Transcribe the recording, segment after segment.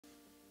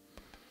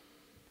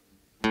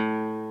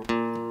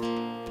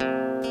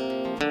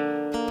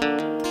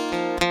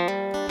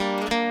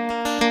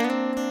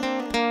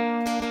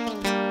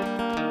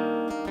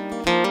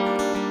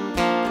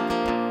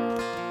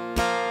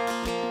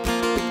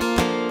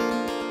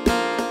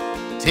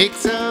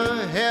Takes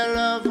a hell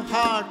of a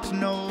heart to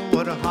know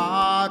what a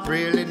heart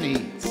really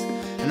needs.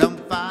 And I'm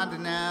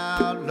finding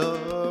out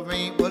love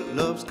ain't what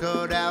love's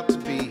cut out to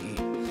be.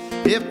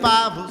 If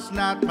I was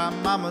not my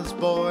mama's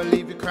boy,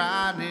 leave you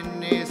crying in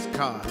this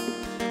car.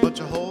 Put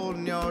your hole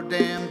in your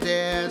damn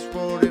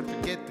dashboard and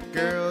forget the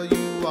girl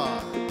you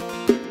are.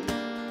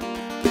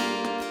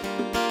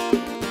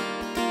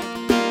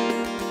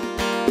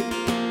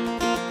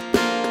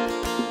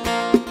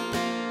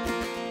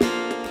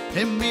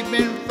 And we've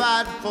been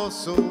fighting for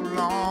so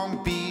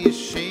long, be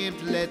ashamed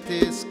to let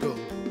this go.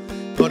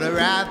 But I'd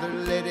rather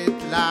let it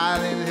lie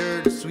than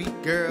hurt a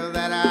sweet girl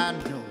that I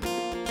know.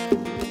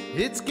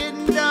 It's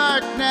getting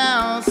dark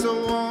now,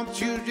 so won't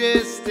you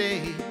just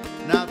stay?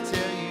 And I'll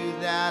tell you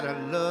that I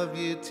love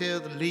you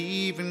till the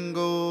leaving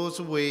goes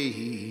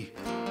away.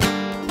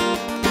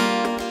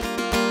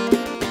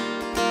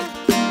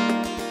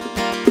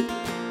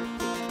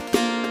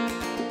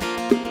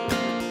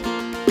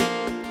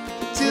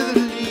 Till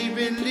the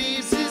leaving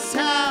leaves this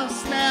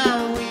house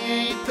now, we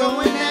ain't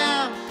going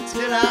out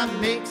till I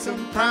make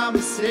some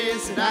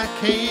promises that I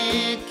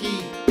can't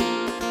keep.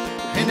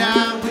 And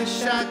I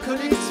wish I could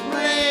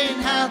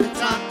explain how the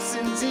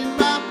toxins in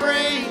my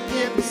brain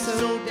get me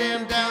so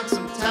damn down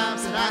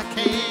sometimes that I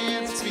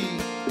can't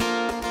speak.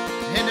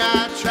 And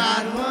I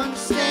try to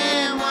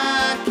understand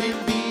why I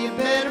can't be a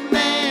better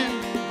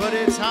man, but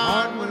it's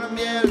hard when I'm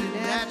yelling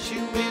at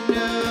you in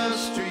the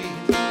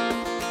street.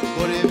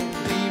 But if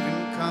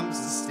leaving comes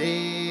to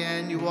stay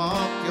and you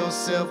walk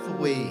yourself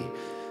away,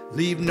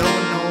 leave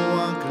knowing no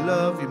one can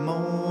love you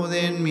more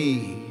than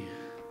me.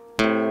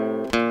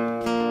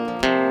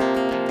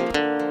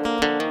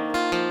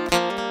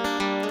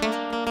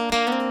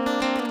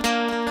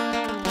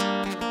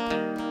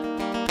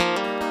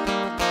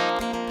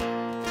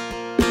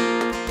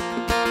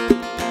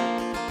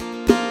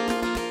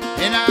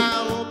 And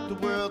I hope the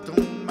world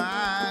don't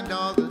mind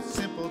all the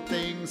simple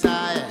things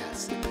I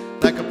ask,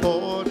 like a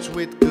porch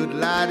with good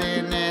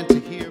lighting and to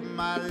hear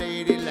my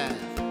lady laugh.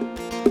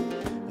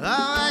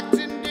 I'm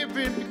acting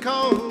different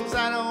because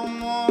I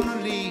don't want to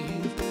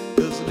leave,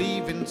 'cause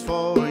leaving's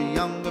for a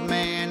younger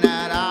man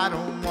that I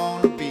don't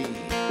want to be.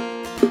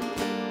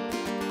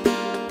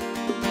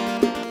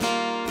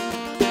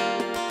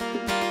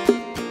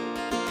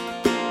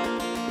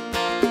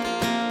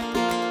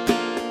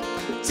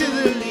 Till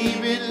the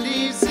leaving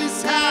leaves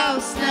this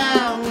house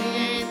now, we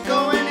ain't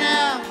going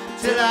out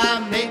till I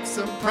make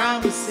some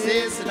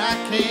promises that I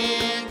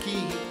can't keep.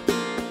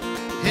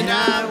 And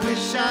I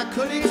wish I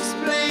could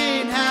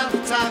explain how the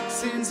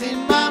toxins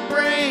in my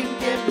brain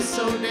get me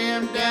so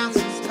damn down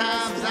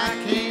sometimes I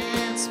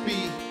can't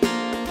speak.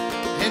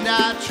 And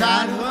I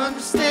try to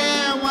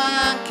understand why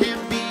I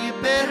can't be a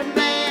better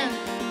man,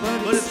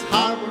 but it's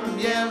hard when I'm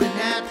yelling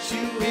at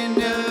you in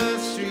the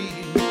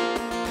street.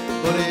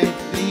 But if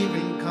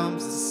leaving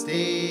comes to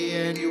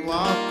stay and you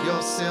walk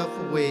yourself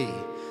away,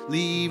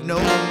 leave no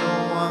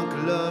one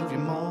can love you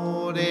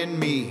more than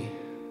me.